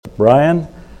Brian.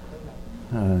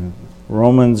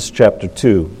 Romans chapter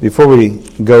 2. Before we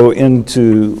go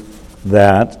into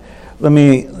that, let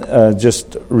me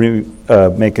just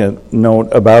make a note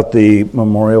about the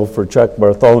memorial for Chuck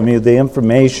Bartholomew. The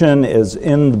information is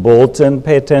in the bulletin.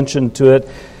 Pay attention to it.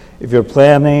 If you're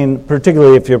planning,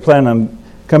 particularly if you're planning on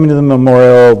coming to the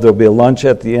memorial, there'll be a lunch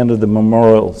at the end of the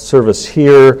memorial service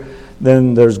here.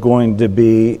 Then there's going to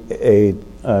be a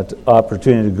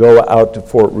opportunity to go out to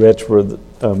Fort Rich where the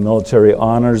military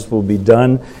honors will be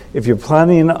done. If you're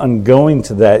planning on going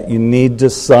to that, you need to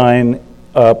sign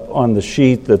up on the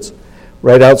sheet that's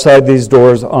right outside these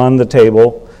doors on the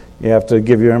table. You have to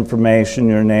give your information,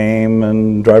 your name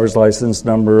and driver's license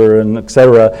number and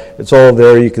etc. It's all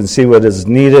there. You can see what is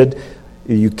needed.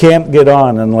 You can't get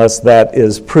on unless that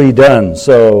is pre-done.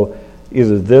 So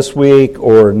either this week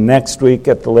or next week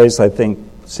at the latest. I think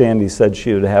Sandy said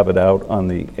she would have it out on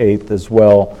the 8th as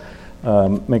well.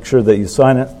 Make sure that you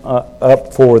sign it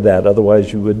up for that.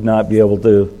 Otherwise, you would not be able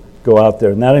to go out there.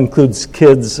 And that includes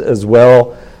kids as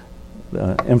well.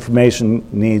 Information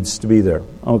needs to be there.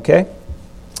 Okay?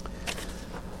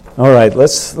 All right,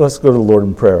 let's go to the Lord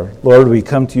in prayer. Lord, we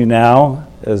come to you now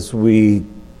as we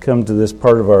come to this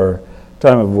part of our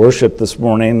time of worship this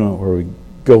morning where we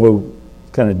go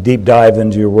kind of deep dive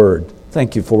into your word.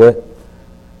 Thank you for it.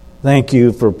 Thank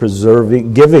you for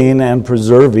giving and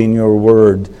preserving your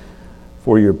word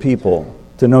for your people,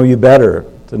 to know you better,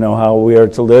 to know how we are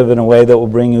to live in a way that will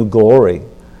bring you glory,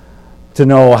 to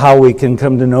know how we can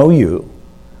come to know you,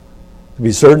 to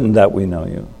be certain that we know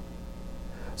you.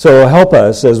 So help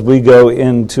us as we go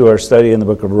into our study in the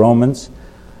book of Romans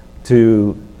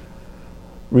to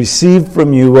receive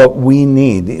from you what we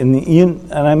need.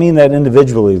 And I mean that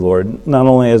individually, Lord, not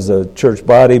only as a church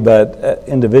body, but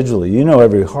individually. You know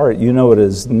every heart. You know what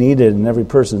is needed in every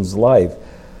person's life.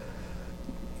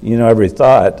 You know every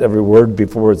thought, every word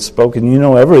before it's spoken. You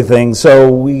know everything.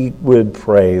 So we would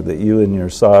pray that you in your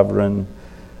sovereign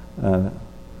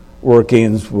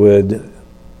workings would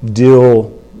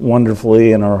deal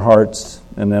wonderfully in our hearts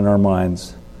and in our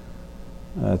minds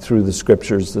through the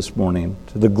Scriptures this morning,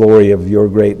 to the glory of your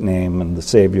great name and the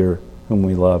Savior whom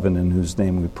we love and in whose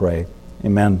name we pray.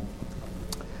 Amen.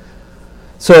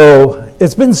 So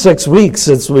it's been 6 weeks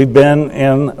since we've been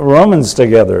in Romans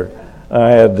together. I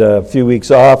had a few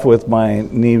weeks off with my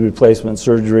knee replacement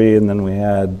surgery, and then we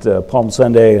had Palm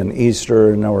Sunday and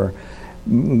Easter, and now we're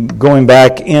going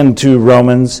back into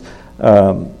Romans.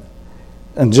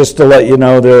 And just to let you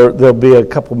know, there'll be a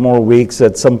couple more weeks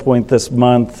at some point this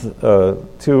month,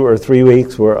 2 or 3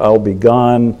 weeks, where I'll be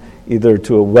gone either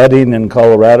to a wedding in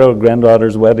Colorado, a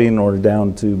granddaughter's wedding, or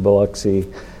down to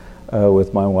Biloxi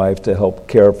with my wife to help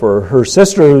care for her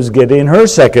sister who's getting her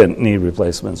second knee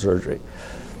replacement surgery.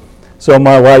 So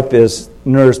my wife is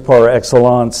nurse par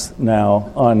excellence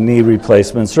now on knee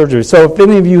replacement surgery. So if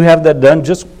any of you have that done,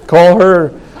 just call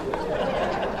her.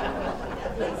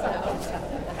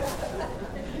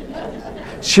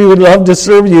 She would love to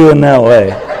serve you in that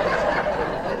way.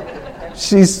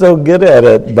 She's so good at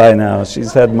it by now.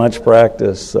 She's had much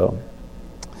practice. So,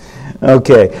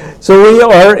 okay. So we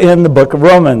are in the book of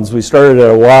Romans. We started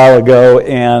it a while ago,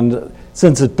 and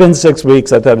since it's been 6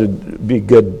 weeks, I thought it'd be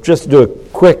good just to do a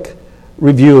quick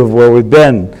review of where we've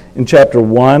been in chapter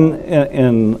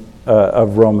 1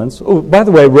 of Romans. Oh, by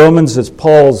the way, Romans is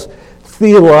Paul's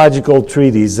theological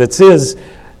treatise. It's his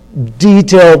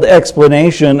detailed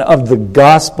explanation of the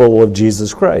gospel of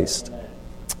Jesus Christ,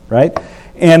 right?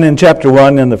 And in chapter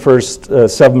 1, in the first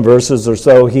 7 verses or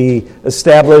so, he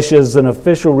establishes an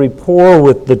official rapport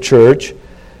with the church.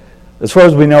 As far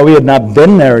as we know, he had not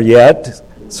been there yet,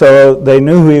 so they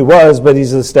knew who he was, but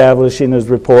he's establishing his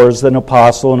rapport as an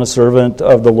apostle and a servant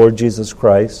of the Lord Jesus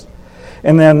Christ.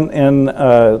 And then in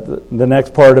the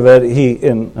next part of it,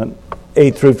 in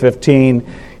 8 through 15,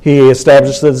 he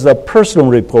establishes a personal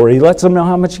rapport. He lets them know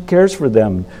how much he cares for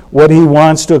them, what he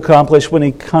wants to accomplish when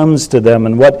he comes to them,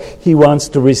 and what he wants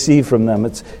to receive from them.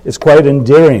 It's quite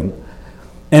endearing.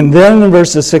 And then in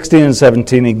verses 16 and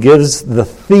 17, he gives the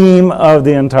theme of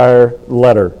the entire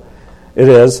letter. It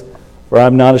is, "For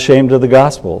I'm not ashamed of the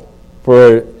gospel,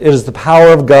 for it is the power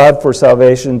of God for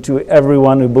salvation to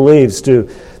everyone who believes," to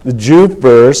the Jew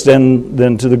first and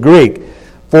then to the Greek.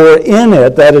 "For in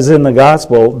it," that is in the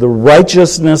gospel, "the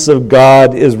righteousness of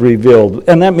God is revealed."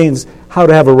 And that means how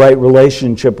to have a right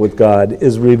relationship with God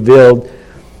is revealed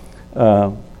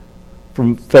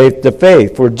from faith to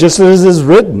faith. "For just as it is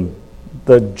written,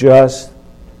 the just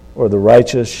or the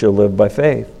righteous shall live by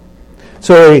faith."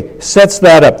 So he sets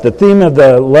that up. The theme of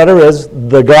the letter is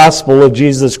the gospel of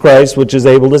Jesus Christ, which is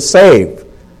able to save.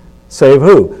 Save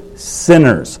who?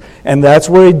 sinners. And that's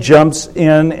where he jumps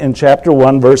in chapter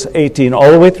 1, verse 18,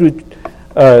 all the way through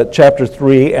chapter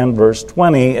 3 and verse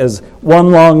 20 is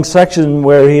one long section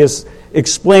where he is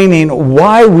explaining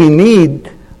why we need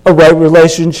a right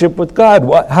relationship with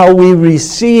God, how we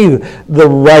receive the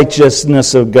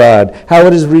righteousness of God, how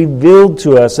it is revealed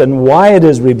to us, and why it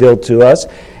is revealed to us.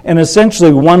 And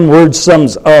essentially, one word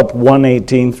sums up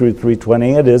 1:18 through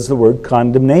 3:20. It is the word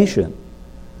condemnation.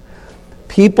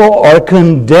 People are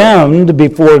condemned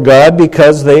before God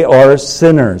because they are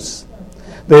sinners.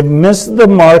 They've missed the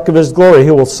mark of His glory.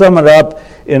 He will sum it up,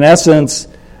 in essence,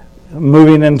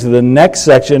 moving into the next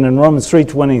section in Romans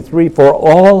 3:23, for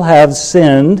all have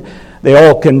sinned, they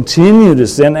all continue to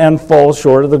sin and fall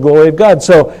short of the glory of God.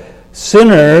 So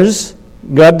sinners,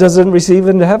 God doesn't receive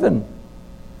into heaven.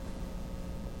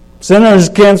 Sinners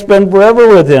can't spend forever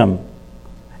with Him.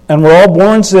 And we're all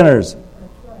born sinners.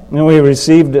 And we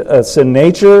received a sin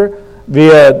nature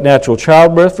via natural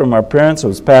childbirth from our parents. It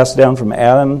was passed down from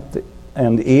Adam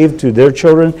and Eve to their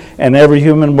children, and every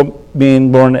human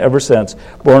being born ever since,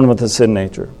 born with a sin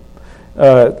nature.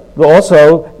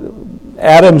 Also,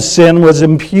 Adam's sin was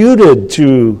imputed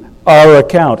to our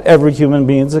account, every human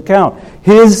being's account.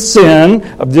 His sin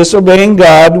of disobeying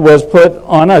God was put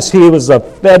on us. He was a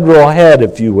federal head,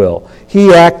 if you will.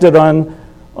 He acted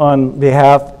on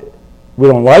behalf, we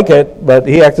don't like it, but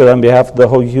he acted on behalf of the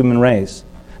whole human race.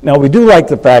 Now, we do like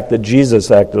the fact that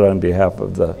Jesus acted on behalf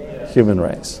of the human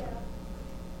race.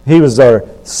 He was our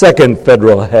second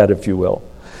federal head, if you will.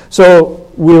 So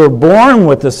we were born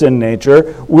with the sin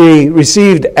nature. We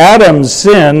received Adam's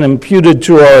sin imputed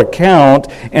to our account.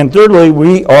 And thirdly,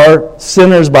 we are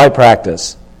sinners by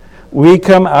practice. We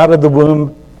come out of the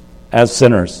womb as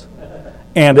sinners.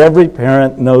 And every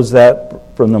parent knows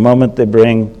that from the moment they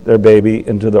bring their baby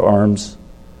into their arms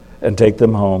and take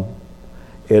them home.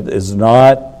 It does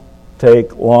not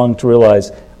take long to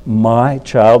realize, my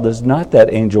child is not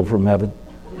that angel from heaven.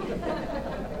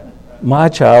 My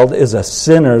child is a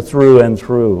sinner through and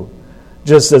through.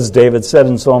 Just as David said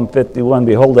in Psalm 51,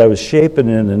 behold, I was shapen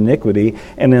in iniquity,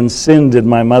 and in sin did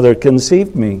my mother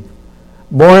conceive me.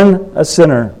 Born a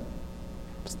sinner,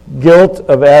 guilt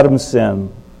of Adam's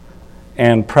sin,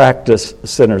 and practice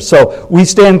sinners. So we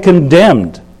stand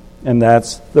condemned, and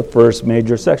that's the first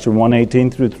major section, 1:18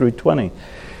 through 3:20.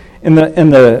 In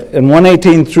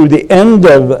 1:18 through the end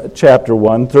of chapter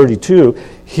 1:32,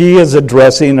 he is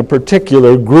addressing a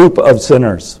particular group of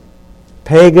sinners,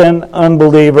 pagan,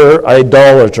 unbeliever,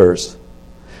 idolaters,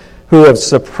 who have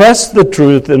suppressed the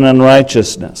truth in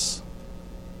unrighteousness.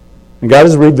 And God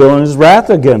is revealing His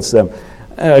wrath against them,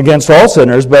 against all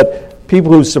sinners, but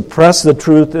people who suppress the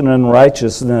truth in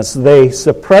unrighteousness, they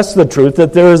suppress the truth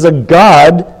that there is a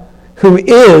God who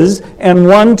is, and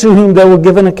one to whom they will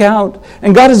give an account.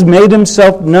 And God has made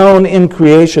Himself known in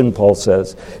creation, Paul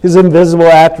says. His invisible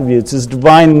attributes, His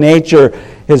divine nature,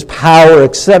 His power,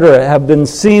 etc., have been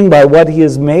seen by what He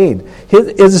has made.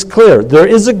 It is clear. There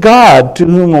is a God to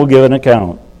whom we'll give an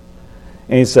account.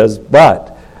 And he says,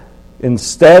 but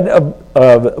instead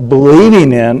of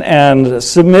believing in and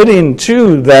submitting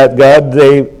to that God,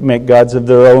 they make gods of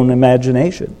their own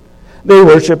imagination. They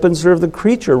worship and serve the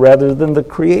creature rather than the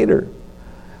Creator.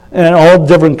 And all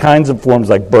different kinds of forms,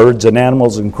 like birds and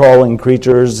animals and crawling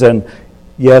creatures, and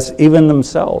yes, even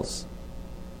themselves.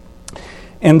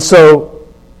 And so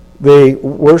they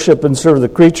worship and serve the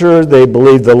creature. They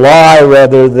believe the lie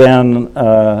rather than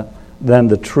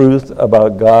the truth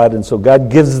about God. And so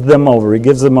God gives them over. He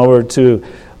gives them over to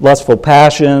lustful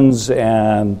passions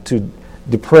and to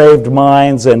depraved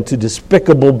minds and to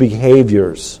despicable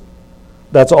behaviors.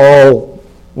 That's all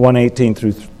 1:18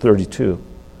 through 32.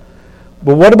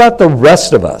 But what about the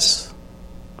rest of us?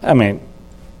 I mean,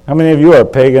 how many of you are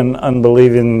pagan,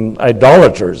 unbelieving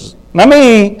idolaters? Not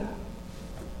me.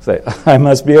 Say, I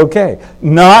must be okay.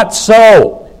 Not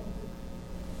so.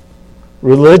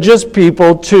 Religious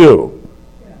people too.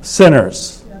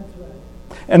 Sinners.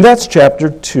 And that's chapter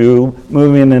 2,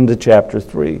 moving into chapter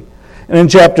 3. And in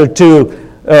chapter 2,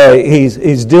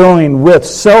 he's dealing with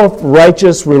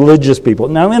self-righteous religious people.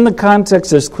 Now, in the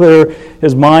context, it's clear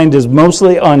his mind is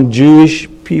mostly on Jewish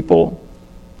people.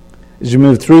 As you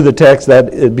move through the text,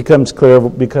 that it becomes clear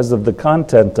because of the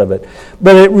content of it.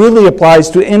 But it really applies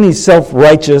to any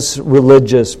self-righteous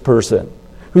religious person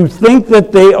who think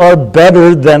that they are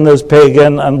better than those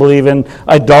pagan, unbelieving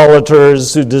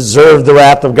idolaters who deserve the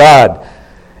wrath of God.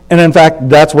 And in fact,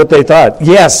 that's what they thought.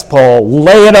 Yes, Paul,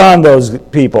 lay it on those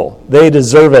people. They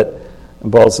deserve it.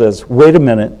 And Paul says, wait a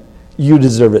minute, you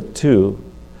deserve it too.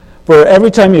 For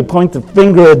every time you point the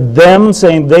finger at them,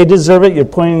 saying they deserve it, you're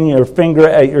pointing your finger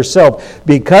at yourself.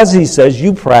 Because, he says,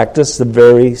 you practice the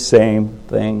very same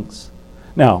things.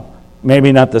 Now,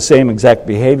 maybe not the same exact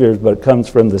behaviors, but it comes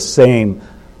from the same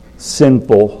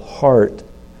sinful heart.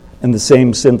 And the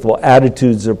same sinful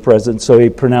attitudes are present. So he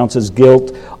pronounces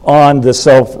guilt on the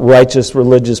self-righteous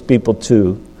religious people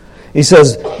too. He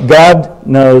says God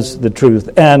knows the truth,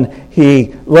 and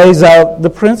he lays out the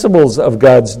principles of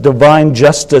God's divine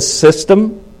justice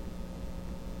system.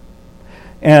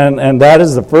 And that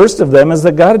is the first of them, is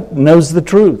that God knows the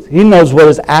truth. He knows what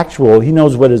is actual. He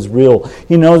knows what is real.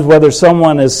 He knows whether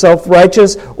someone is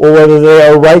self-righteous or whether they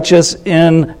are righteous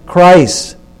in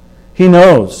Christ. He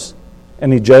knows.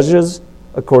 And he judges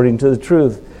according to the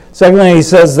truth. Secondly, he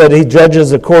says that he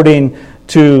judges according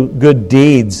to good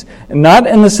deeds. And not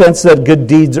in the sense that good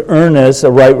deeds earn us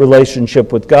a right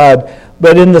relationship with God,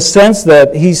 but in the sense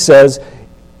that he says,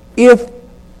 if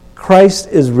Christ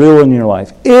is real in your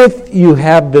life, if you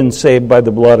have been saved by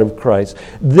the blood of Christ,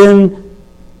 then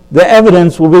the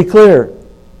evidence will be clear.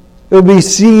 It will be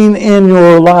seen in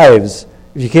your lives.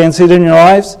 If you can't see it in your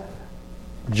lives,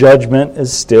 judgment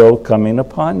is still coming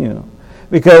upon you.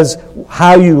 Because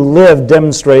how you live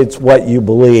demonstrates what you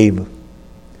believe.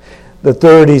 The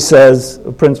third, he says,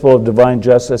 a principle of divine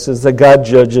justice is that God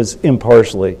judges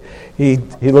impartially. He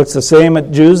looks the same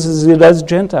at Jews as he does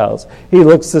Gentiles. He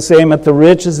looks the same at the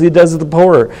rich as he does the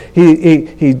poor.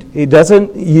 He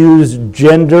doesn't use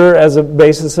gender as a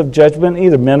basis of judgment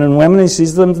either. Men and women, he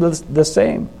sees them the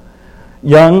same.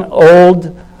 Young,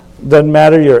 old, doesn't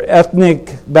matter your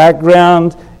ethnic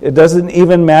background. It doesn't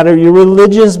even matter your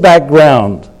religious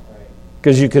background,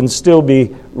 because you can still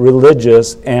be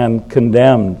religious and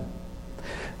condemned.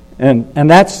 And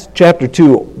that's chapter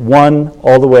 2, 1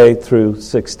 all the way through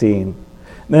 16.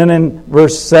 Then in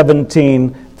verse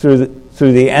 17 through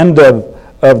the end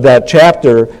of that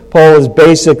chapter, Paul is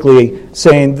basically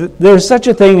saying that there's such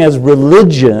a thing as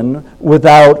religion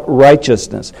without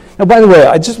righteousness. Now, by the way,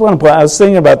 I just want to point out, I was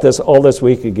thinking about this all this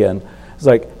week again. It's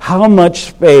like, how much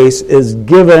space is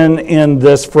given in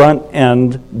this front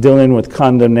end dealing with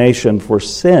condemnation for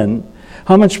sin?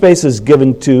 How much space is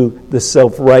given to the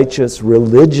self-righteous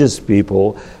religious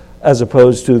people as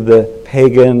opposed to the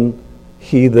pagan,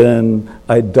 heathen,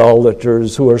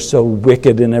 idolaters who are so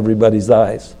wicked in everybody's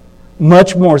eyes?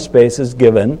 Much more space is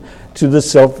given to the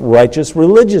self-righteous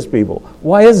religious people.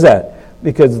 Why is that?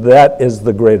 Because that is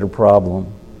the greater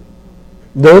problem.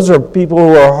 Those are people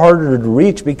who are harder to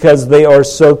reach because they are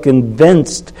so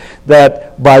convinced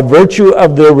that by virtue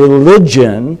of their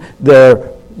religion, their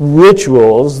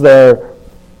rituals, their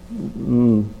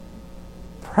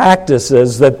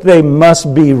practices, that they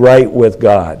must be right with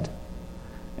God.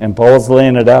 And Paul's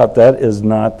laying it out. That is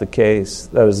not the case.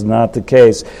 That is not the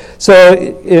case.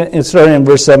 So, starting in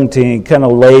verse 17, he kind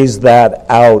of lays that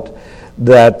out,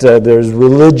 that there's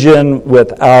religion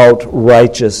without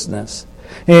righteousness.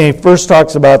 He first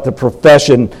talks about the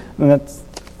profession, and that's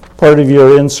part of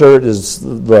your insert is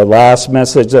the last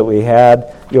message that we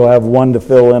had. You'll have one to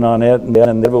fill in on it, and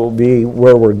then it will be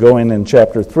where we're going in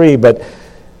chapter 3. But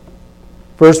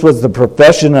first was the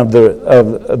profession of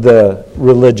the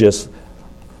religious.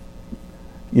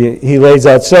 He lays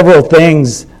out several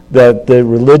things that the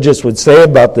religious would say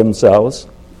about themselves.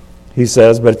 He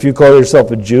says, but if you call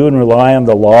yourself a Jew and rely on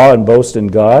the law and boast in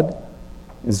God,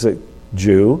 is a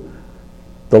Jew,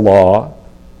 the law,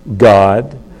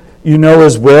 God. You know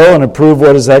His will and approve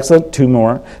what is excellent. 2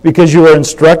 more. Because you are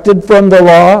instructed from the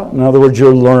law. In other words,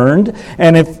 you're learned.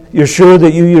 And if you're sure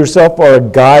that you yourself are a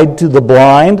guide to the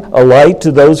blind, a light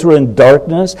to those who are in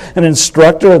darkness, an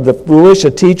instructor of the foolish,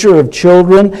 a teacher of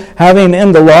children, having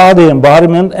in the law the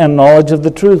embodiment and knowledge of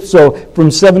the truth. So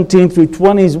from 17 through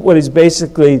 20, what he's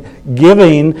basically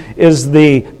giving is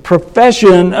the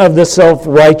profession of the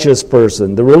self-righteous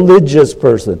person, the religious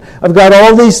person. I've got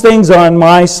all these things on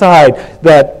my side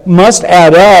that must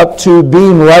add up to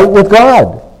being right with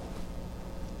God.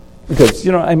 Because,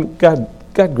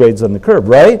 God grades on the curve,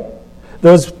 right?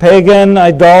 Those pagan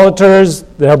idolaters,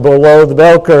 they're below the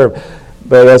bell curve.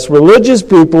 But us religious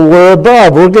people, we're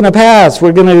above. We're going to pass.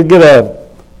 We're going to get a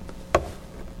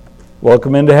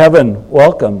welcome into heaven.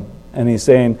 Welcome. And he's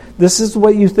saying, this is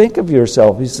what you think of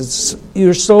yourself. He says,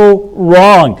 you're so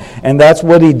wrong. And that's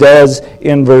what he does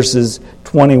in verses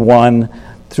 21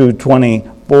 through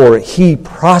 24. He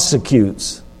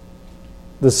prosecutes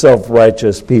the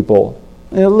self-righteous people.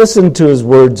 Listen to his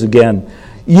words again.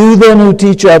 You then who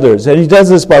teach others, and he does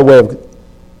this by way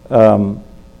of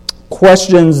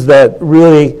questions that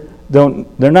really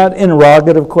they're not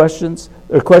interrogative questions.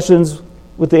 They're questions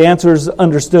with the answers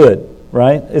understood.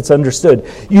 right? It's understood.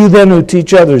 You then who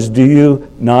teach others, do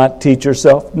you not teach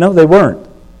yourself? No, they weren't.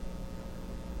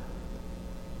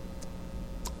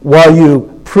 While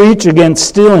you preach against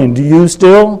stealing, do you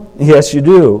steal? Yes, you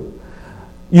do.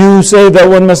 You say that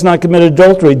one must not commit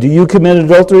adultery. Do you commit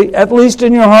adultery? At least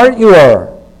in your heart you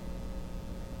are.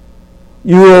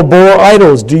 You abhor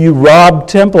idols. Do you rob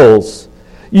temples?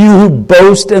 You who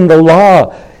boast in the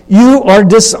law, you are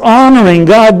dishonoring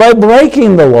God by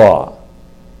breaking the law.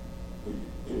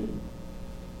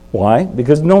 Why?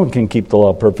 Because no one can keep the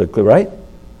law perfectly, right?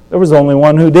 There was only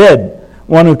one who did,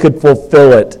 one who could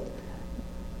fulfill it.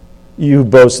 You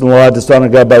boast in the law, dishonor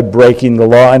God by breaking the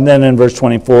law. And then in verse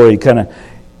 24,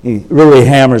 he really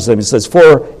hammers them. He says,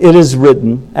 for it is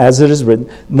written, as it is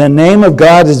written, the name of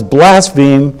God is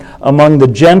blasphemed among the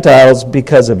Gentiles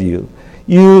because of you,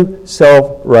 you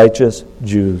self-righteous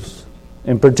Jews.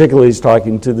 In particular, he's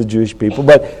talking to the Jewish people.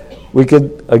 But we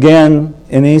could, again,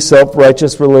 any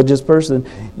self-righteous religious person,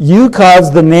 you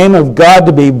cause the name of God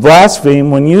to be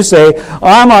blasphemed when you say,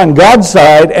 I'm on God's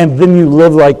side, and then you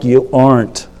live like you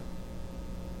aren't.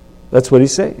 That's what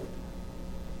he's saying.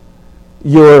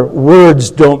 Your words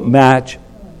don't match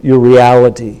your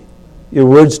reality. Your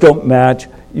words don't match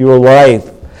your life.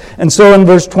 And so in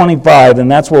verse 25,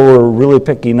 and that's where we're really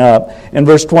picking up, in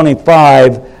verse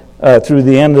 25 through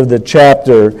the end of the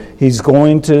chapter, he's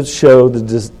going to show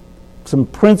some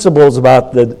principles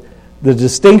about the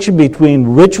distinction between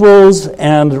rituals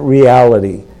and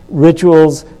reality.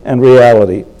 Rituals and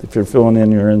reality, if you're filling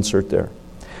in your insert there.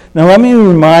 Now let me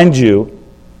remind you,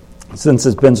 since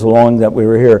it's been so long that we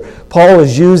were here, Paul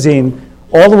is using,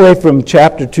 all the way from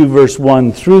chapter 2, verse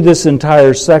 1, through this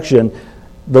entire section,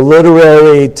 the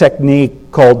literary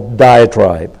technique called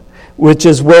diatribe, which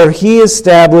is where he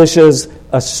establishes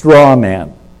a straw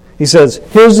man. He says,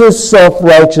 here's a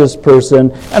self-righteous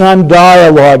person, and I'm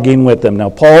dialoguing with him. Now,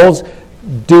 Paul's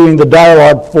doing the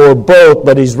dialogue for both,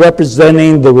 but he's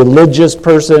representing the religious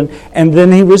person, and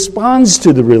then he responds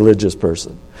to the religious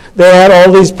person. They had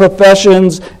all these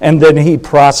professions, and then he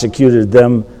prosecuted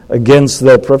them against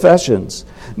their professions.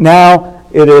 Now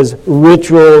it is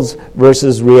rituals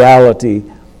versus reality.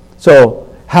 So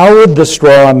how would the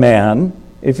straw man,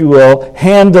 if you will,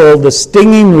 handle the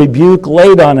stinging rebuke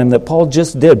laid on him that Paul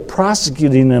just did,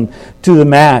 prosecuting him to the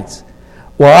max?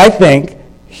 Well, I think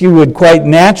he would quite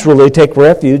naturally take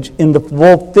refuge in the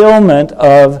fulfillment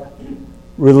of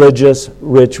religious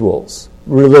rituals.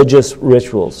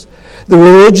 The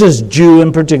religious Jew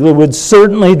in particular would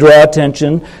certainly draw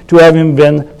attention to having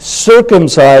been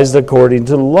circumcised according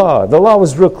to the law. The law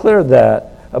was real clear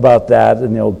about that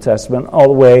in the Old Testament, all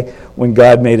the way when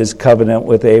God made his covenant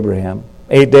with Abraham.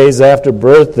 8 days after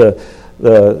birth,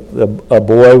 a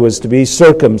boy was to be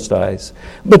circumcised.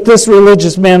 But this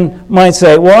religious man might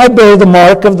say, well, I bear the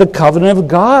mark of the covenant of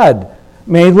God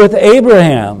made with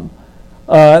Abraham.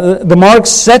 The mark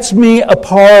sets me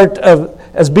apart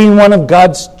as being one of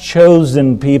God's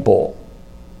chosen people.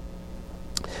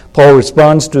 Paul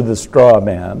responds to the straw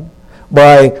man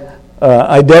by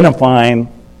identifying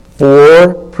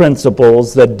 4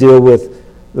 principles that deal with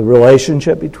the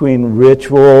relationship between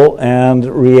ritual and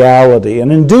reality.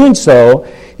 And in doing so,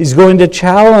 he's going to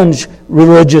challenge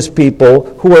religious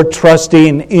people who are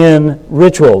trusting in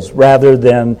rituals rather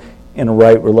than in a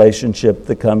right relationship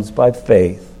that comes by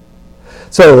faith.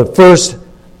 So the first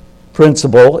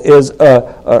principle is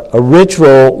a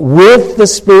ritual with the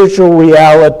spiritual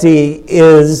reality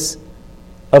is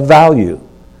of value.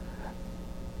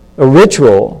 A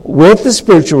ritual with the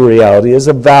spiritual reality is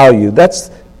of value.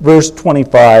 That's verse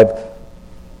 25,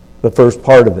 the first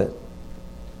part of it.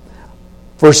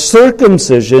 For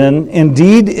circumcision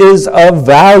indeed is of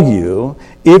value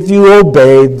if you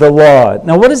obey the law.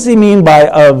 Now, what does he mean by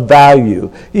of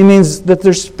value? He means that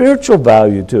there's spiritual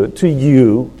value to it, to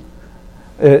you.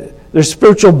 There's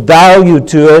spiritual value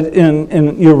to it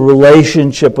in your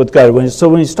relationship with God. So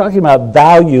when he's talking about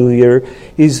value here,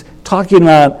 he's talking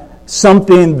about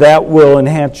something that will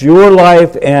enhance your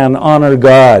life and honor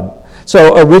God.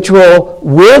 So a ritual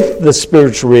with the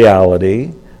spiritual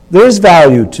reality, there's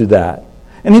value to that.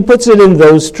 And he puts it in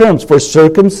those terms. For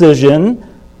circumcision,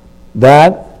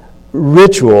 that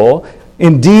ritual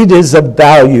indeed is of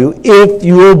value if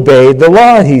you obey the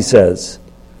law, he says.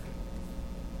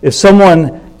 If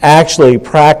someone actually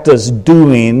practiced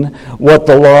doing what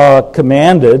the law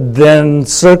commanded, then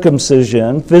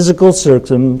circumcision, physical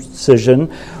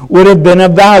circumcision, would have been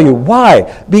of value.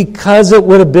 Why? Because it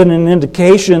would have been an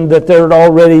indication that there had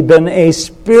already been a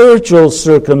spiritual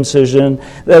circumcision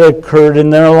that occurred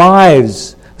in their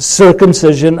lives,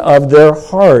 circumcision of their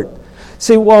heart.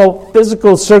 See, while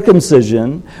physical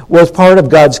circumcision was part of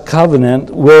God's covenant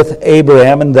with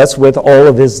Abraham, and thus with all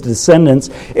of his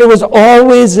descendants, it was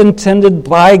always intended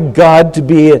by God to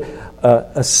be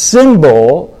a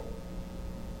symbol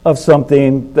of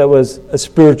something that was a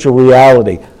spiritual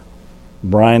reality.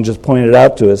 Brian just pointed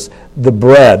out to us the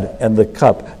bread and the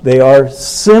cup. They are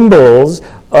symbols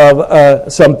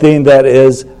of something that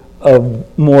is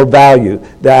of more value,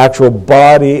 the actual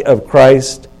body of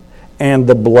Christ and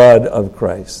the blood of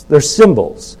Christ. They're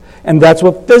symbols. And that's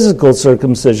what physical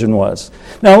circumcision was.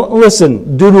 Now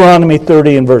listen, Deuteronomy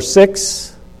 30 and verse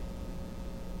 6.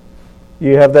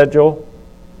 You have that, Joel?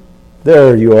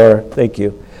 There you are. Thank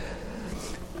you.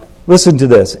 Listen to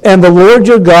this. And the Lord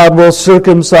your God will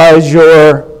circumcise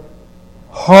your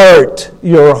heart,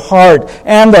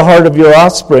 and the heart of your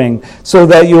offspring, so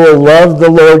that you will love the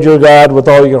Lord your God with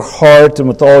all your heart and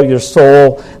with all your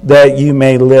soul, that you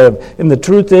may live. And the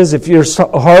truth is, if your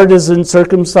heart isn't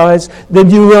circumcised, then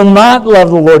you will not love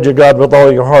the Lord your God with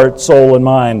all your heart, soul, and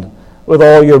mind, with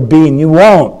all your being. You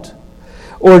won't.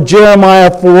 Or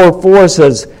Jeremiah 4:4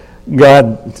 says,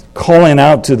 God calling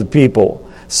out to the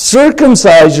people,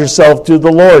 circumcise yourself to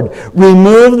the Lord.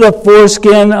 Remove the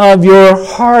foreskin of your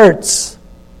hearts,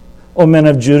 O men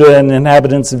of Judah and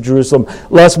inhabitants of Jerusalem,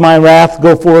 lest my wrath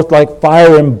go forth like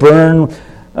fire and burn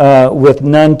with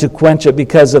none to quench it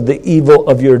because of the evil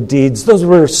of your deeds. Those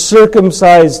were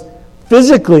circumcised,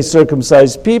 physically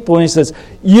circumcised people. And he says,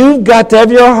 you've got to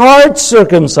have your heart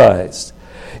circumcised.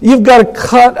 You've got to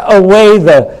cut away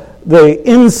the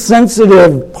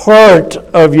insensitive part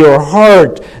of your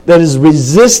heart that is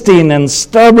resisting and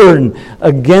stubborn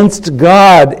against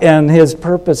God and his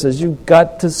purposes. You've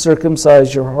got to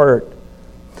circumcise your heart.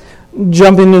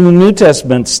 Jumping to the New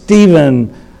Testament,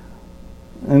 Stephen,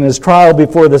 in his trial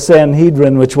before the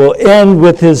Sanhedrin, which will end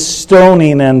with his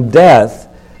stoning and death,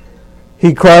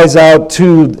 he cries out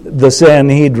to the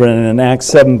Sanhedrin in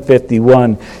Acts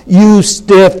 7:51, you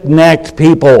stiff-necked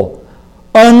people,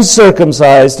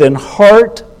 uncircumcised in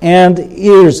heart and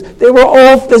ears. They were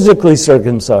all physically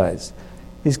circumcised.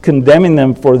 He's condemning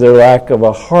them for their lack of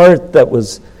a heart that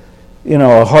was,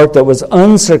 a heart that was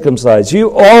uncircumcised.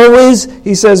 You always,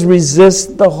 he says,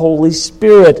 resist the Holy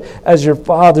Spirit as your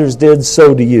fathers did,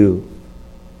 so do you.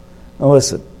 Now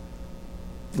listen,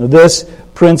 this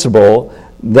principle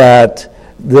that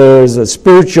there's a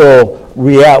spiritual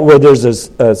where there's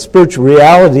a spiritual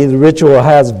reality, the ritual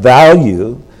has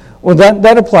value. Well,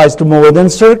 that applies to more than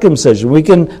circumcision. We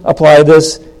can apply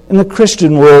this in the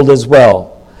Christian world as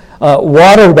well.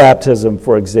 Water baptism,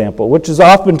 for example, which is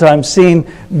oftentimes seen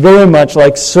very much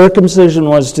like circumcision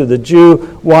was to the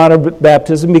Jew, water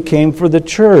baptism became for the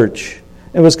church.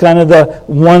 It was kind of the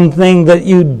one thing that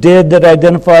you did that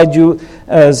identified you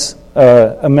as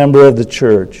a member of the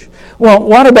church. Well,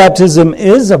 water baptism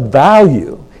is of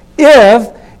value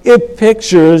if it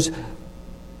pictures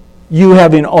you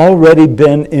having already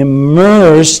been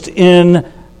immersed in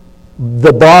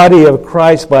the body of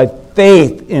Christ by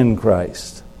faith in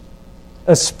Christ.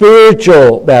 A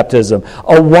spiritual baptism,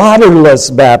 a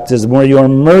waterless baptism where you're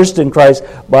immersed in Christ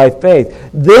by faith.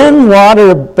 Then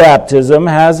water baptism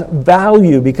has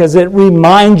value because it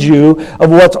reminds you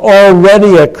of what's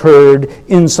already occurred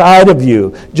inside of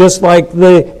you. Just like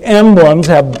the emblems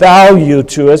have value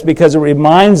to us because it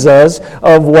reminds us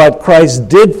of what Christ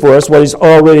did for us, what he's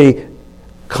already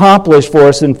accomplished for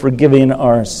us in forgiving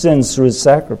our sins through his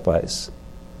sacrifice.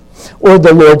 Or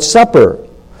the Lord's Supper.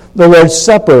 The Lord's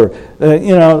Supper,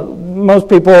 most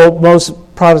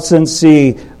Protestants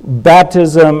see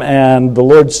baptism and the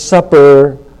Lord's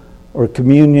Supper or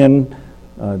communion,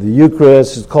 the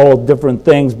Eucharist is called different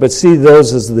things, but see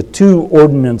those as the two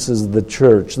ordinances of the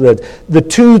church, that the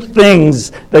two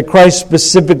things that Christ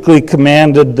specifically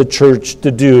commanded the church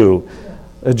to do.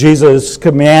 Jesus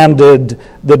commanded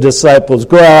the disciples,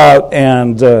 go out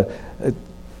and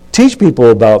teach people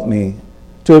about me,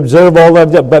 to observe all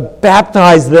of that, but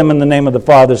baptize them in the name of the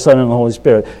Father, Son, and the Holy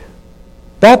Spirit.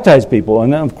 Baptize people.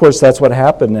 And of course, that's what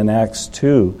happened in Acts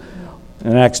 2.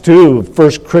 In Acts 2,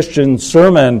 first Christian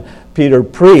sermon Peter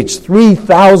preached,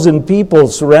 3,000 people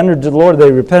surrendered to the Lord.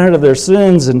 They repented of their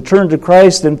sins and turned to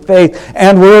Christ in faith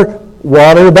and were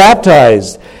water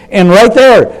baptized. And right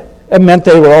there, it meant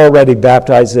they were already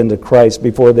baptized into Christ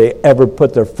before they ever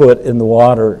put their foot in the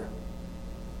water.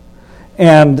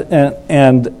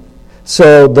 And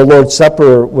so the Lord's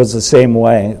Supper was the same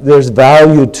way. There's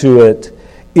value to it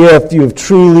if you've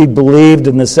truly believed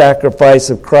in the sacrifice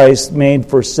of Christ made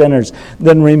for sinners.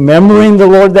 Then remembering the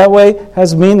Lord that way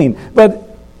has meaning.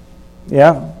 But,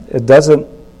 it doesn't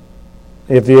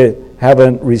if you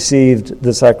haven't received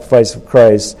the sacrifice of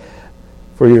Christ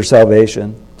for your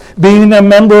salvation. Being a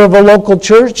member of a local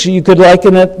church, you could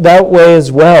liken it that way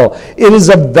as well. It is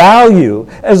of value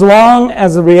as long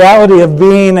as the reality of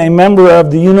being a member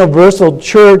of the universal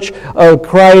church of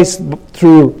Christ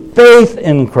through faith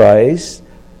in Christ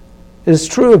is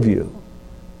true of you.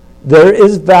 There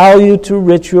is value to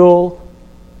ritual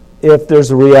if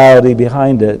there's a reality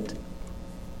behind it.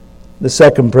 The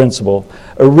second principle,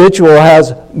 a ritual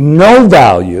has no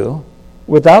value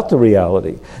without the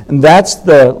reality. And that's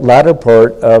the latter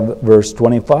part of verse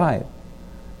 25.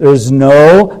 There's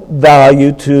no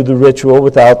value to the ritual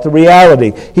without the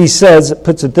reality. He says,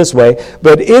 puts it this way,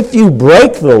 but if you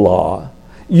break the law,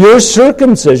 your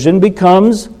circumcision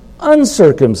becomes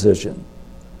uncircumcision.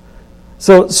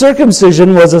 So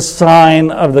circumcision was a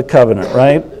sign of the covenant,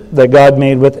 right, that God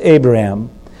made with Abraham.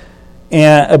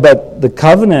 But the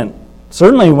covenant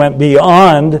certainly went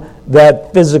beyond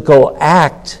that physical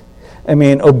act. I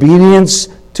mean, obedience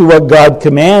to what God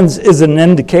commands is an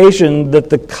indication that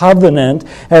the covenant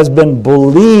has been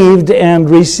believed and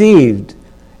received.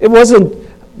 It wasn't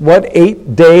what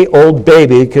 8-day-old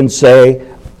baby can say,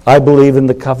 I believe in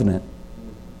the covenant.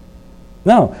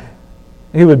 No.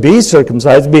 He would be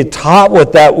circumcised, be taught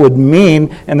what that would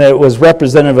mean, and that it was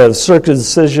representative of the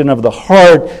circumcision of the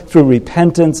heart through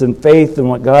repentance and faith in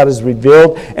what God has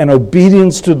revealed, and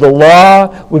obedience to the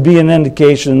law would be an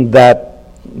indication that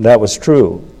that was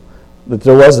true, that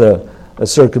there was a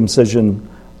circumcision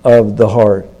of the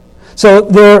heart. So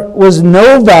there was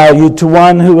no value to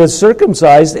one who was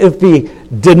circumcised if he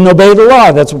didn't obey the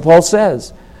law. That's what Paul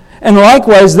says. And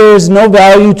likewise, there is no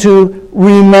value to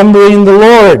remembering the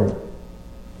Lord,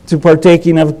 to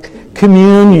partaking of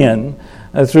communion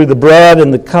through the bread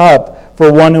and the cup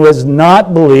for one who has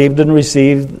not believed and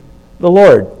received the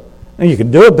Lord. And you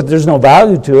can do it, but there's no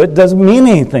value to it. It doesn't mean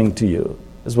anything to you,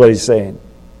 is what he's saying.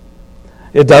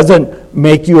 It doesn't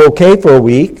make you okay for a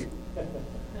week.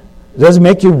 It doesn't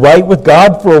make you right with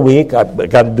God for a week. I've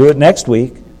got to do it next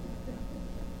week.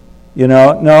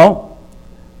 No.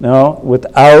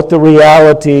 Without the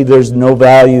reality, there's no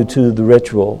value to the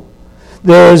ritual.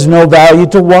 There is no value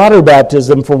to water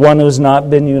baptism for one who has not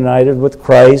been united with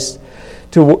Christ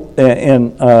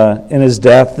in his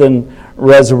death and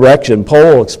resurrection.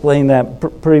 Paul will explain that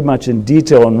pretty much in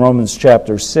detail in Romans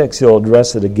chapter 6. He'll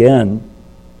address it again.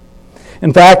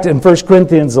 In fact, in 1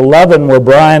 Corinthians 11, where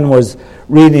Brian was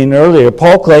reading earlier,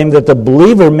 Paul claimed that the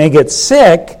believer may get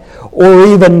sick or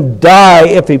even die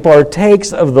if he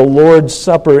partakes of the Lord's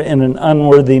Supper in an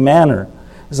unworthy manner.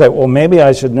 It's like, well, maybe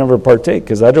I should never partake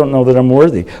because I don't know that I'm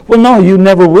worthy. Well, no, you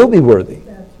never will be worthy.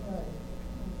 That's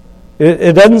right.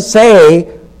 It doesn't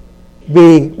say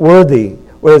be worthy.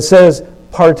 What it says,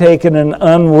 partake in an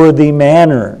unworthy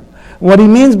manner. What he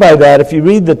means by that, if you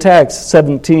read the text,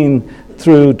 17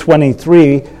 through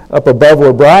 23, up above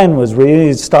where Brian was reading,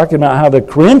 he's talking about how the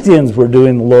Corinthians were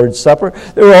doing the Lord's Supper.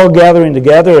 They were all gathering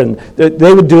together, and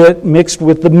they would do it mixed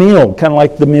with the meal, kind of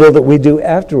like the meal that we do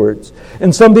afterwards.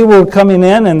 And some people were coming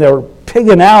in, and they were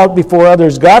pigging out before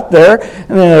others got there,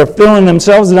 and they were filling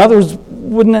themselves, and others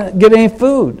wouldn't get any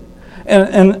food.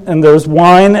 And there was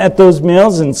wine at those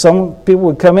meals, and some people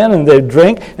would come in, and they'd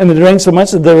drink, and they drank so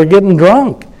much that they were getting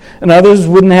drunk, and others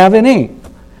wouldn't have any.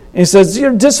 He says,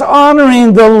 you're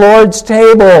dishonoring the Lord's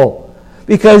table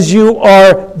because you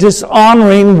are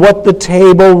dishonoring what the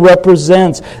table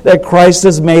represents, that Christ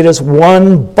has made us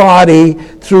one body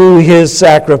through his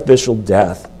sacrificial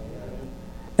death.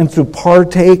 And to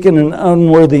partake in an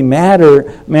unworthy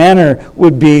manner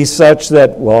would be such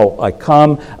that, well, I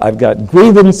come, I've got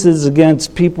grievances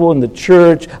against people in the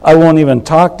church, I won't even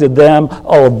talk to them,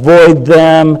 I'll avoid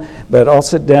them, but I'll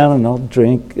sit down and I'll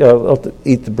drink, I'll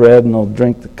eat the bread and I'll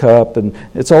drink the cup, and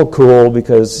it's all cool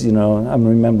because, I'm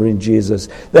remembering Jesus.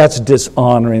 That's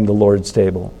dishonoring the Lord's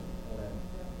table.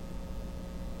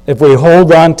 If we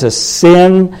hold on to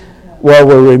sin while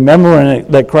we're remembering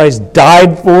that Christ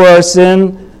died for our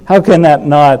sin, how can that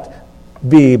not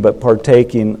be but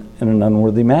partaking in an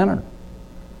unworthy manner?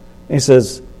 He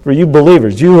says, for you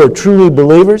believers, you who are truly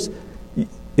believers,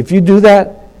 if you do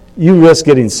that, you risk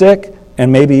getting sick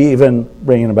and maybe even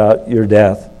bringing about your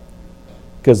death.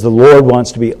 Because the Lord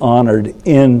wants to be honored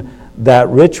in that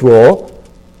ritual,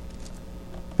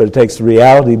 but it takes the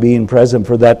reality being present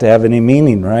for that to have any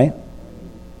meaning, right?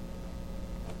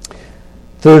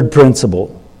 Third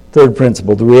principle, the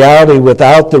reality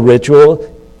without the ritual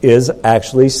is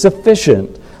actually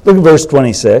sufficient. Look at verse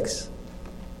 26.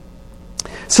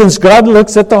 Since God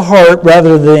looks at the heart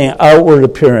rather than the outward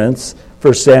appearance,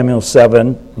 1 Samuel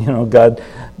 7, God,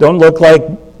 don't look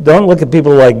at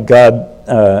people like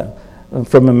God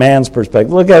from a man's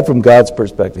perspective. Look at it from God's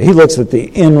perspective. He looks at the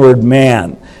inward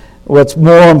man. What's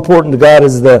more important to God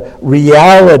is the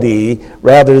reality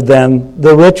rather than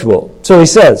the ritual. So he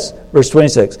says, verse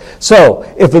 26, so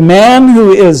if a man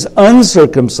who is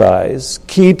uncircumcised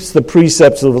keeps the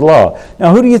precepts of the law.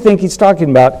 Now, who do you think he's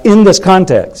talking about in this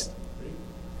context?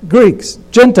 Greeks,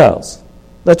 Gentiles.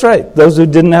 That's right, those who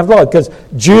didn't have law, because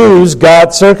Jews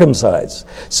got circumcised.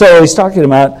 So he's talking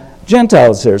about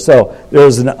Gentiles here. So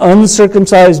there's an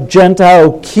uncircumcised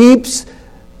Gentile who keeps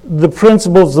the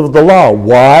principles of the law.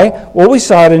 Why? Well, we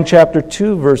saw it in chapter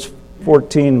 2, verse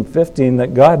 14 and 15,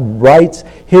 that God writes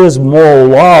his moral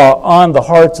law on the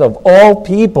hearts of all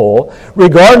people,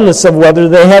 regardless of whether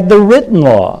they have the written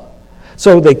law.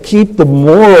 So they keep the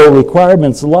moral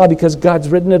requirements of the law because God's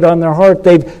written it on their heart.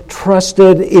 They've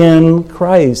trusted in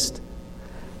Christ.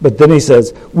 But then he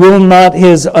says, will not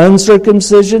his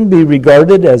uncircumcision be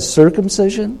regarded as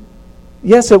circumcision?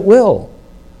 Yes, it will.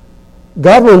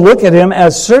 God will look at him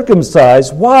as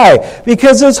circumcised. Why?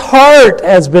 Because his heart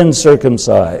has been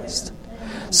circumcised.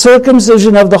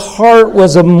 Circumcision of the heart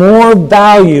was of more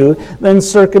value than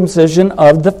circumcision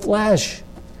of the flesh.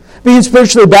 Being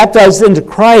spiritually baptized into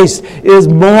Christ is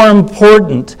more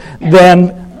important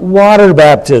than water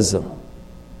baptism.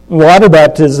 Water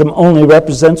baptism only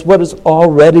represents what has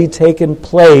already taken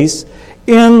place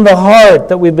in the heart,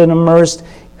 that we've been immersed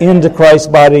into Christ's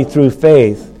body through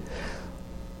faith.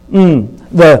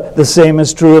 The same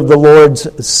is true of the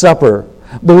Lord's Supper.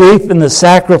 Belief in the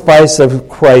sacrifice of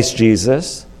Christ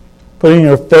Jesus, putting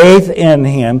your faith in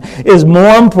him, is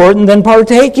more important than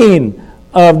partaking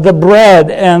of the bread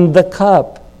and the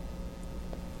cup.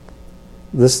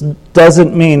 This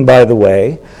doesn't mean, by the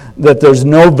way, that there's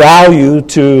no value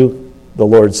to the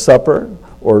Lord's Supper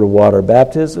or to water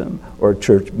baptism or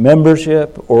church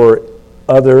membership or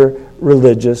other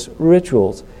religious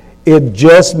rituals. It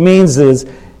just means is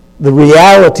the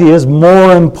reality is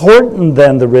more important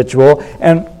than the ritual.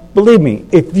 And believe me,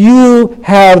 if you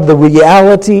have the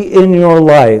reality in your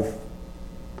life,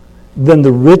 then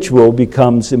the ritual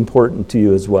becomes important to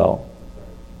you as well.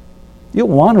 You'll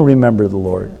want to remember the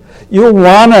Lord. You'll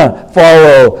want to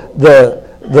follow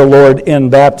the Lord in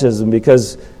baptism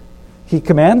because he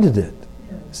commanded it.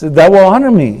 He said, that will honor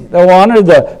me. That will honor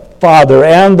the Father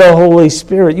and the Holy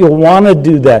Spirit. You'll want to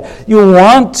do that. You'll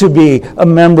want to be a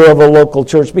member of a local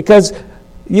church because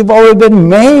you've already been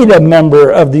made a member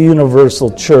of the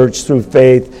universal church through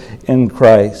faith in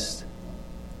Christ.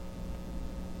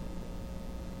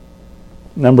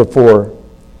 Number 4,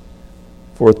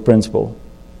 fourth principle.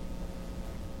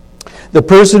 The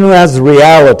person who has the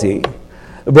reality,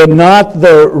 but not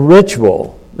the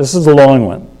ritual, this is a long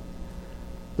one.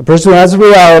 The person who has the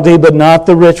reality, but not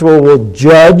the ritual, will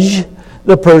judge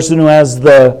the person who has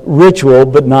the ritual,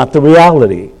 but not the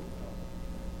reality.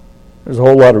 There's a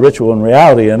whole lot of ritual and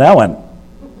reality in that one.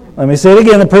 Let me say it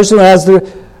again. The person who has the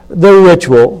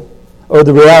ritual, or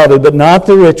the reality, but not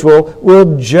the ritual,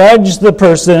 will judge the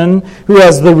person who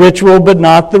has the ritual, but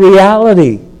not the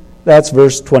reality. That's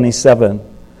verse 27.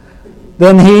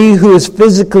 Then he who is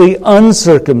physically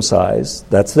uncircumcised,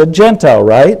 that's the Gentile,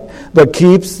 right? But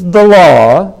keeps the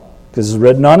law, because it's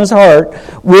written on his heart,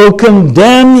 will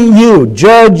condemn you,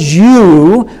 judge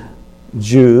you,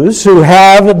 Jews, who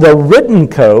have the written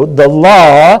code, the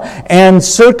law, and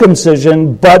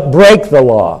circumcision, but break the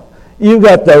law. You've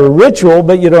got the ritual,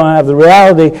 but you don't have the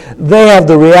reality. They have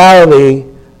the reality,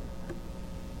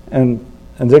 and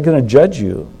they're going to judge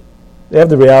you. They have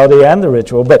the reality and the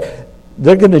ritual, but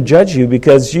they're going to judge you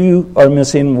because you are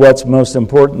missing what's most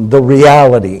important, the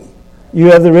reality. You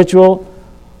have the ritual,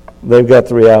 they've got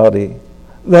the reality.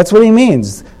 That's what he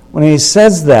means when he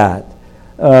says that.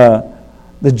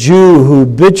 The Jew who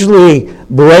habitually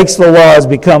breaks the law has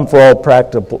become, for all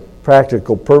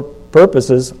practical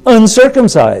purposes,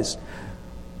 uncircumcised.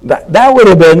 That would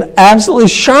have been absolutely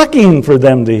shocking for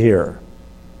them to hear.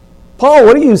 Paul,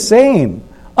 what are you saying?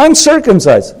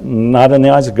 Uncircumcised. Not in the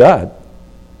eyes of God.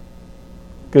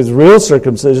 Because real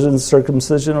circumcision is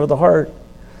circumcision of the heart.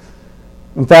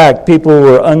 In fact, people who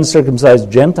were uncircumcised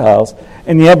Gentiles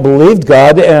and yet believed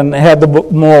God and had the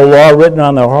moral law written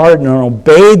on their heart and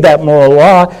obeyed that moral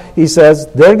law, he says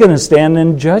they're going to stand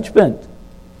in judgment.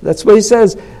 That's what he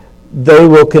says. They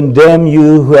will condemn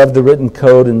you who have the written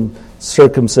code and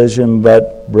circumcision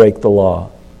but break the law.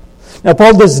 Now,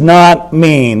 Paul does not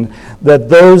mean that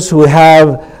those who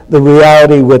have the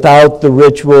reality without the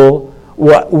ritual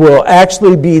will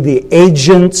actually be the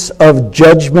agents of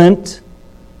judgment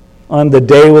on the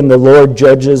day when the Lord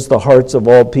judges the hearts of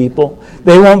all people.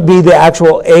 They won't be the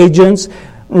actual agents.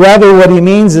 Rather, what he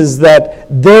means is that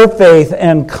their faith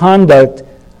and conduct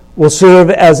will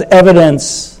serve as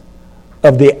evidence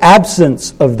of the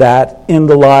absence of that in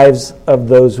the lives of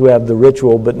those who have the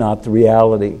ritual but not the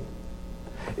reality.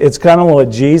 It's kind of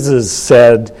what Jesus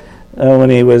said when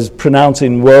he was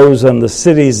pronouncing woes on the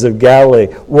cities of Galilee.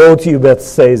 Woe to you,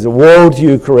 Bethsaida! Woe to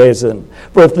you, Chorazin!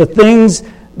 For if the things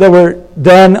that were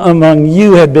done among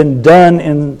you had been done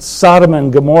in Sodom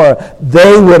and Gomorrah,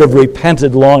 they would have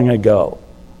repented long ago.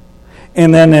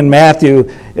 And then in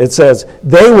Matthew, it says,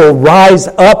 they will rise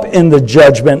up in the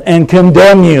judgment and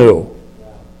condemn you.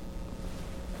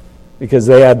 Because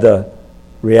they had the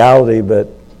reality, but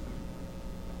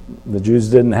the Jews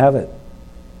didn't have it.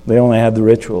 They only had the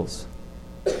rituals.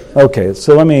 Okay,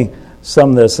 so let me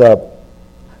sum this up.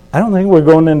 I don't think we're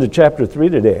going into chapter 3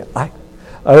 today. I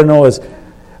don't know.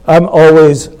 I've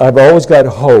always got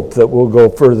hope that we'll go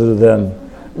further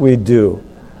than we do.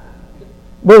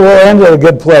 But we'll end at a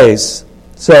good place.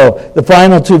 So the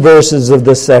final two verses of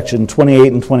this section,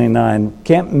 28 and 29,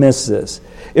 can't miss this.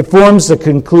 It forms the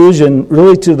conclusion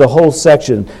really to the whole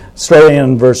section, starting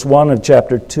in verse 1 of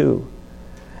chapter 2.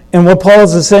 And what Paul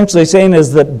is essentially saying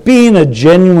is that being a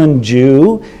genuine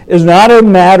Jew is not a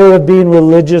matter of being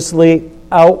religious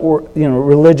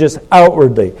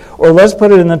outwardly. Or let's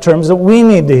put it in the terms that we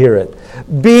need to hear it.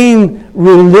 Being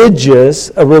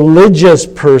religious, a religious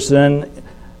person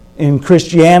in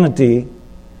Christianity,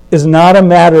 is not a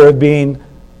matter of being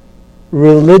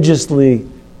religiously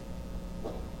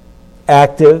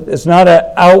active. It's not an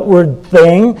outward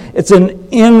thing. It's an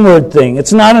inward thing.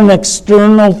 It's not an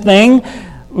external thing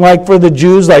like for the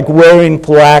Jews, like wearing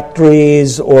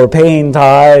phylacteries or paying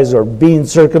tithes or being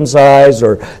circumcised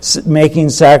or making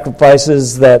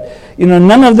sacrifices that,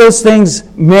 none of those things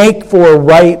make for a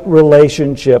right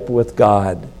relationship with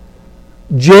God.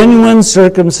 Genuine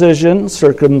circumcision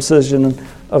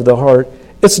of the heart,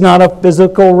 it's not a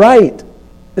physical rite.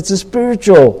 It's a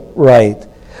spiritual rite.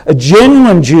 A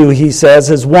genuine Jew, he says,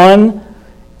 is one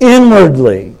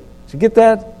inwardly. Did you get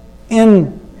that?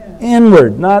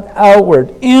 Inward, not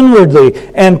outward. Inwardly.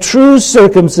 And true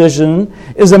circumcision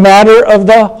is a matter of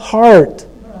the heart.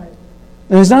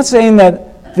 And he's not saying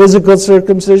that physical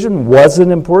circumcision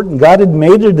wasn't important. God had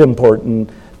made it important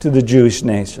to the Jewish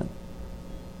nation.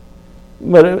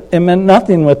 But it meant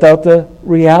nothing without the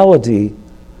reality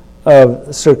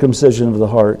of circumcision of the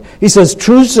heart. He says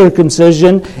true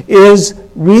circumcision is,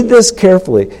 read this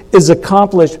carefully, is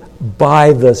accomplished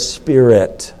by the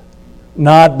Spirit,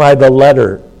 not by the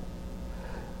letter.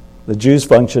 The Jews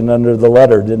functioned under the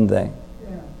letter, didn't they?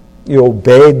 Yeah. You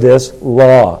obeyed this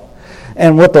law.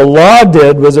 And what the law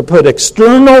did was it put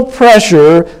external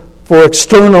pressure for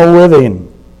external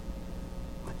living.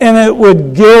 And it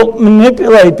would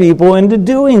manipulate people into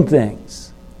doing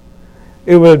things.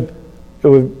 It would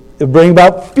bring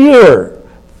about fear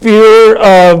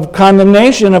of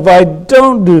condemnation if I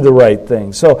don't do the right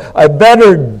thing. So I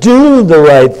better do the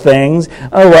right things,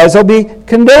 otherwise I'll be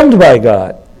condemned by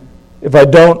God if I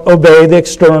don't obey the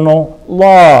external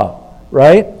law,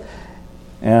 right?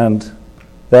 And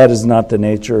that is not the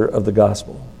nature of the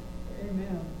gospel.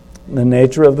 Amen. The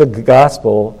nature of the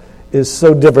gospel is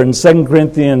so different. In 2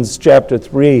 Corinthians chapter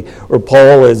 3, where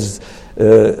Paul is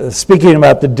speaking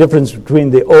about the difference between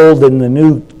the old and the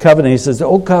new covenant, he says the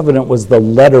old covenant was the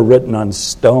letter written on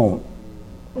stone,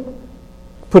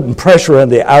 putting pressure on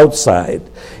the outside.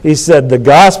 He said the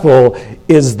gospel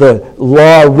is the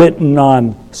law written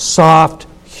on soft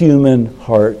human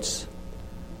hearts.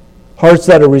 Hearts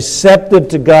that are receptive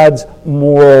to God's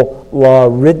moral law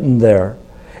written there.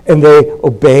 And they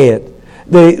obey it.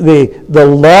 The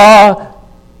law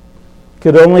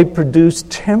could only produce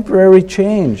temporary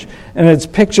change. And it's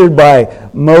pictured by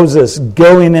Moses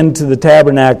going into the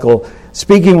tabernacle,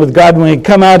 speaking with God. When he'd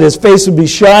come out, his face would be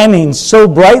shining so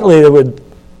brightly that it would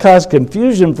cause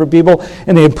confusion for people,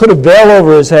 and he'd put a veil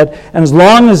over his head, and as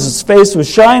long as his face was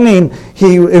shining,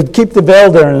 he would keep the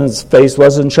veil there, and his face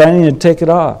wasn't shining, and take it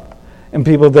off. And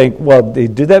people think, well, they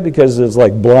do that because it's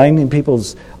like blinding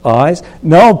people's eyes?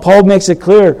 No, Paul makes it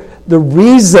clear. The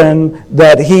reason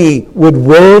that he would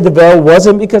wear the veil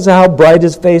wasn't because of how bright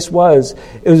his face was.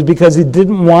 It was because he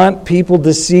didn't want people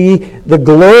to see the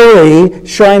glory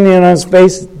shining on his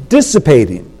face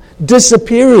dissipating,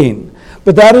 disappearing.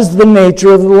 But that is the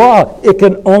nature of the law. It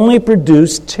can only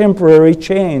produce temporary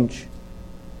change.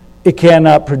 It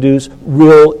cannot produce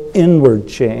real inward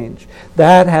change.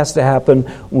 That has to happen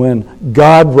when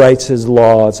God writes His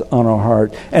laws on our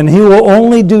heart. And He will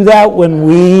only do that when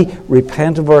we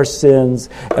repent of our sins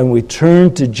and we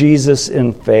turn to Jesus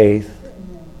in faith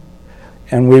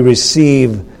and we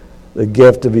receive the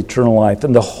gift of eternal life.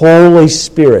 And the Holy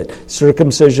Spirit,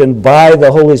 circumcision by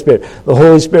the Holy Spirit. The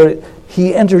Holy Spirit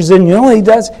he enters in. You know what he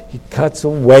does? He cuts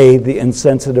away the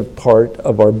insensitive part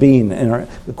of our being, the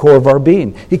core of our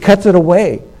being. He cuts it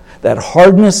away. That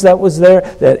hardness that was there,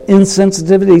 that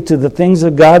insensitivity to the things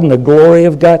of God and the glory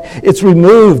of God, it's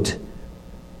removed.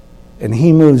 And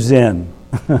he moves in.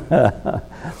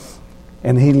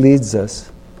 And he leads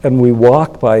us. And we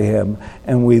walk by him.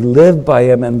 And we live by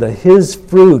him. And his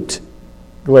fruit,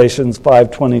 Galatians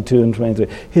 5:22 and 23,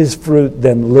 his fruit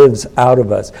then lives out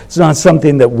of us. It's not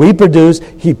something that we produce.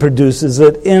 He produces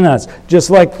it in us. Just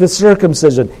like the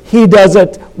circumcision. He does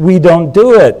it. We don't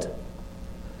do it.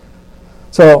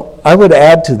 So I would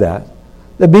add to that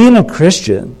being a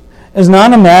Christian is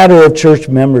not a matter of church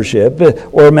membership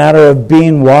or a matter of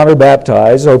being water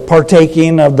baptized or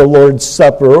partaking of the Lord's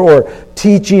Supper or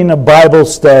teaching a Bible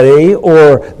study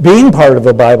or being part of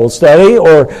a Bible study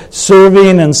or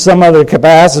serving in some other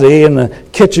capacity in the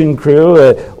kitchen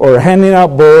crew or handing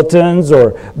out bulletins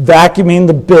or vacuuming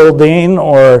the building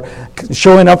or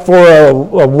showing up for a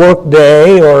work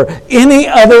day or any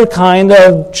other kind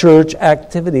of church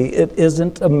activity. It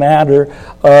isn't a matter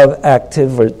of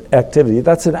activity.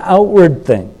 That's an outward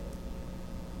thing.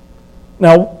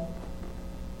 Now,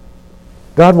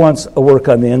 God wants a work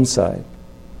on the inside.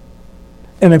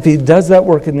 And if he does that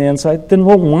work in the inside, then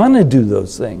we'll want to do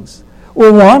those things.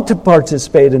 We'll want to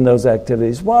participate in those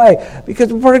activities. Why?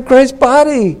 Because we're part of Christ's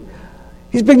body.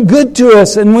 He's been good to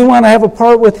us, and we want to have a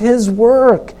part with his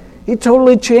work. He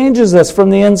totally changes us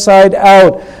from the inside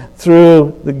out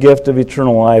through the gift of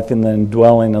eternal life and the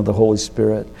indwelling of the Holy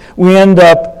Spirit. We end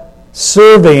up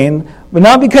serving, but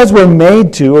not because we're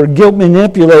made to or guilt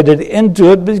manipulated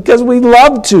into it, but because we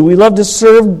love to. We love to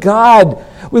serve God.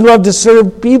 We love to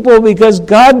serve people because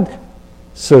God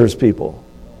serves people.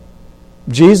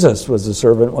 Jesus was a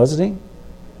servant, wasn't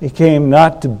he? He came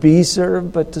not to be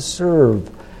served, but to serve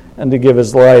and to give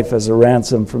his life as a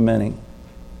ransom for many.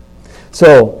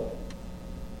 So,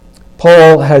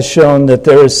 Paul has shown that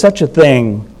there is such a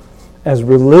thing as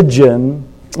religion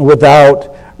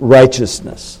without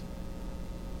righteousness.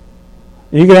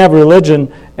 You can have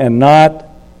religion and not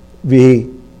be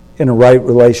in a right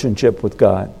relationship with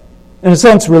God. In a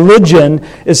sense, religion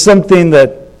is something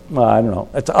that,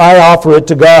 I offer it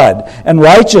to God. And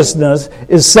righteousness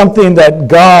is something that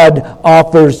God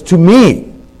offers to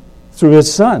me through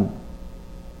his Son.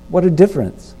 What a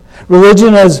difference.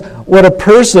 Religion is what a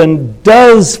person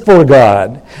does for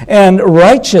God. And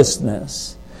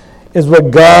righteousness is what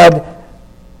God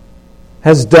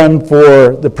has done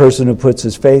for the person who puts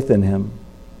his faith in him.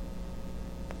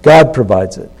 God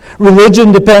provides it.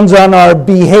 Religion depends on our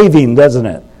behaving, doesn't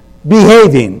it?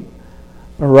 Behaving.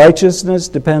 Righteousness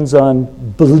depends on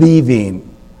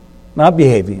believing, not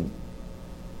behaving.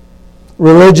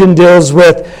 Religion deals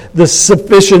with the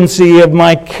sufficiency of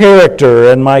my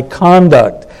character and my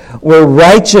conduct, where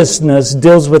righteousness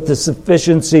deals with the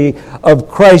sufficiency of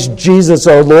Christ Jesus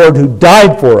our Lord who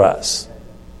died for us.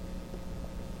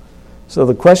 So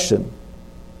the question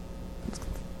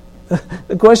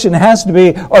has to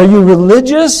be, are you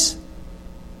religious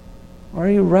or are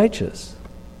you righteous?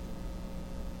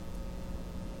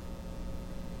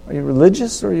 Are you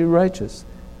religious or are you righteous?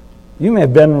 You may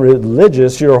have been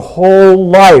religious your whole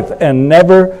life and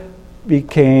never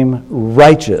became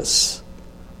righteous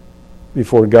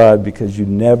before God because you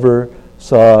never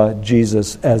saw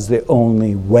Jesus as the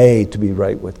only way to be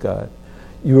right with God.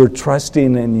 You were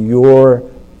trusting in your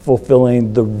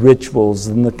fulfilling the rituals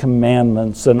and the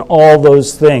commandments and all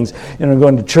those things.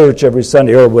 Going to church every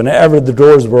Sunday or whenever the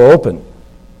doors were open.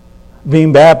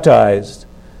 Being baptized.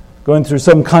 Going through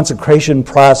some consecration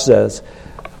process.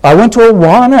 I went to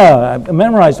Awana. I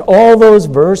memorized all those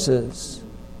verses.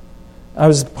 I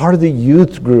was part of the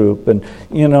youth group, and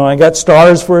I got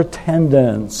stars for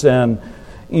attendance, and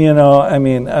I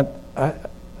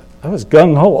was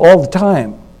gung ho all the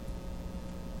time.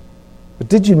 But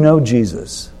did you know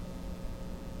Jesus?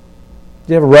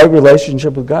 Do you have a right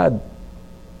relationship with God?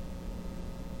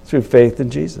 Through faith in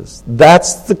Jesus.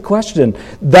 That's the question.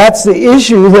 That's the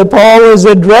issue that Paul is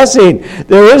addressing.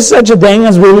 There is such a thing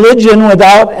as religion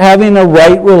without having a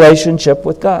right relationship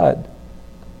with God.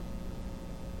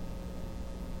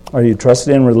 Are you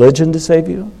trusting in religion to save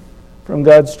you from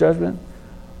God's judgment?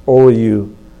 Or will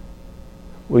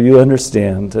you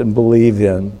understand and believe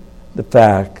in the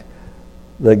fact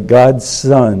that God's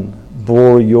Son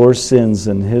bore your sins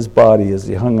in his body as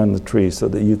he hung on the tree so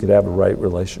that you could have a right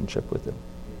relationship with him?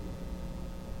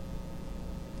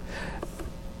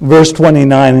 Verse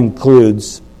 29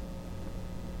 includes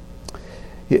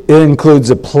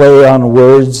a play on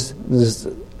words. Just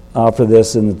offer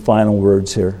this in the final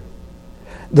words here.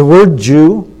 The word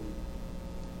Jew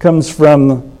comes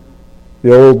from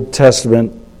the Old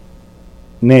Testament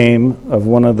name of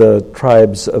one of the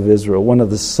tribes of Israel, one of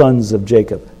the sons of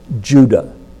Jacob,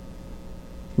 Judah.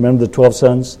 Remember the 12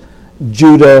 sons?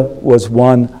 Judah was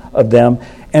one of them.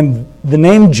 And the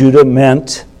name Judah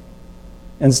meant,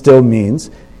 and still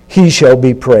means, he shall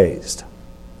be praised.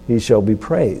 He shall be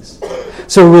praised.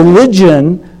 So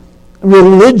religion,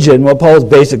 what Paul is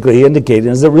basically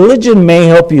indicating is that religion may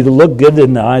help you to look good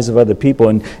in the eyes of other people,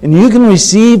 and you can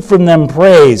receive from them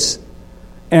praise.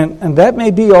 And that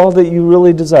may be all that you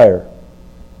really desire,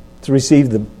 to receive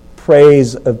the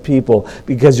praise of people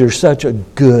because you're such a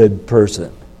good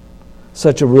person,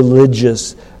 such a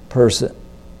religious person.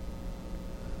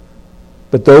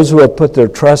 But those who have put their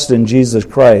trust in Jesus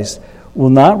Christ will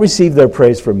not receive their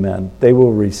praise from men. They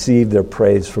will receive their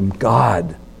praise from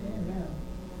God.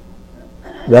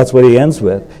 That's what he ends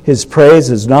with. His praise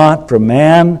is not from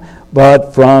man,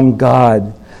 but from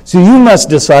God. So you must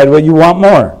decide what you want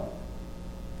more.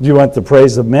 Do you want the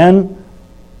praise of men,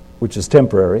 which is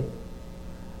temporary?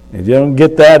 If you don't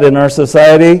get that in our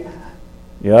society,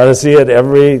 you ought to see it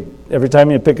every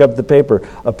time you pick up the paper.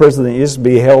 A person that used to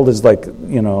be hailed as like,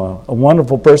 a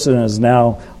wonderful person is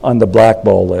now on the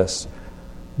blackball list.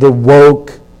 The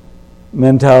woke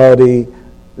mentality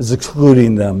is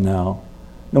excluding them now.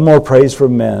 No more praise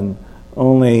from men,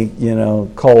 only,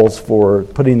 calls for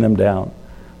putting them down.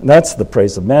 And that's the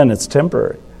praise of men, it's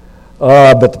temporary.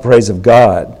 But the praise of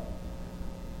God,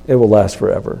 it will last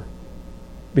forever.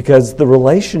 Because the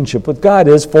relationship with God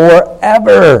is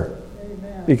forever.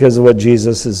 Amen. Because of what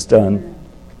Jesus has done. Amen.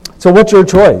 So what's your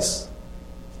choice?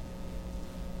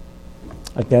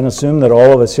 I can assume that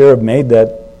all of us here have made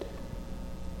that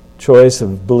choice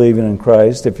of believing in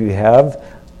Christ. If you have,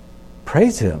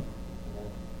 praise Him.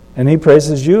 And He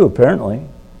praises you, apparently,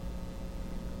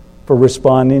 for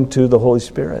responding to the Holy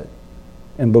Spirit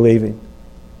and believing.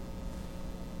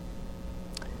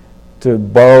 To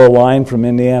borrow a line from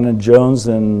Indiana Jones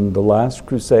in The Last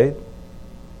Crusade,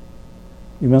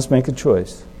 you must make a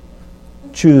choice.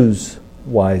 Choose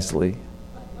wisely.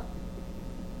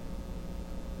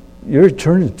 Your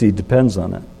eternity depends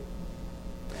on it.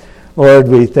 Lord,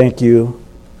 we thank you.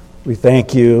 We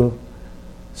thank you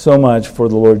so much for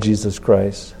the Lord Jesus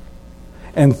Christ.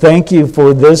 And thank you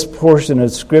for this portion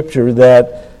of Scripture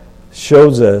that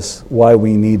shows us why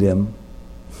we need Him.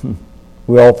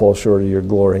 We all fall short of your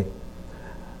glory.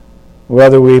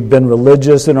 Whether we've been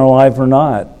religious in our life or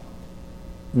not,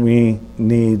 we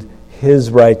need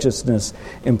His righteousness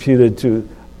imputed to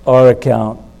our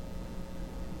account.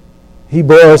 He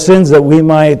bore our sins that we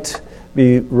might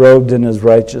be robed in His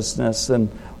righteousness, and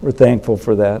we're thankful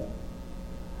for that.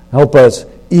 Help us,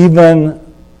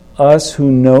 even us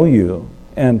who know you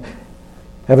and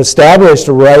have established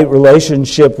a right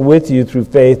relationship with you through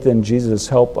faith in Jesus,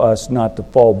 help us not to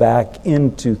fall back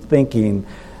into thinking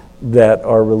that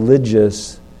our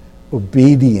religious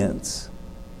obedience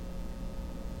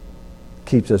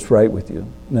keeps us right with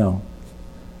you. No.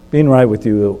 Being right with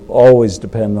you will always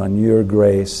depend on your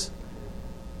grace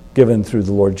given through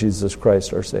the Lord Jesus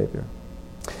Christ, our Savior.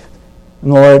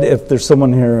 And Lord, if there's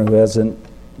someone here who hasn't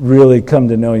really come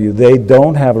to know you, they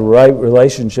don't have a right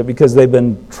relationship because they've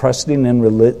been trusting in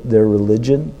their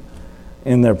religion,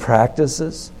 in their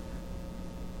practices,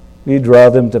 will you draw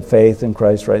them to faith in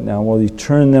Christ right now? Will you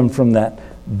turn them from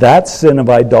that sin of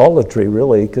idolatry,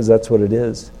 really, because that's what it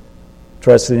is,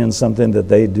 trusting in something that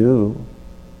they do.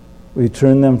 Will you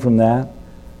turn them from that,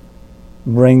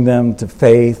 bring them to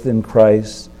faith in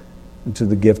Christ and to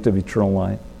the gift of eternal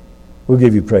life? We'll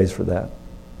give you praise for that.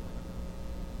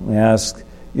 We ask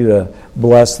you to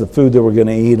bless the food that we're going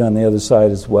to eat on the other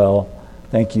side as well.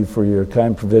 Thank you for your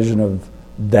kind provision of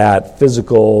that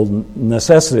physical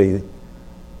necessity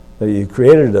that you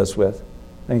created us with.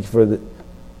 Thank you for the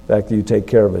fact that you take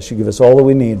care of us. You give us all that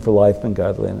we need for life and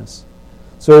godliness.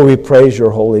 So we praise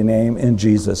your holy name in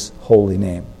Jesus' holy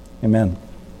name. Amen.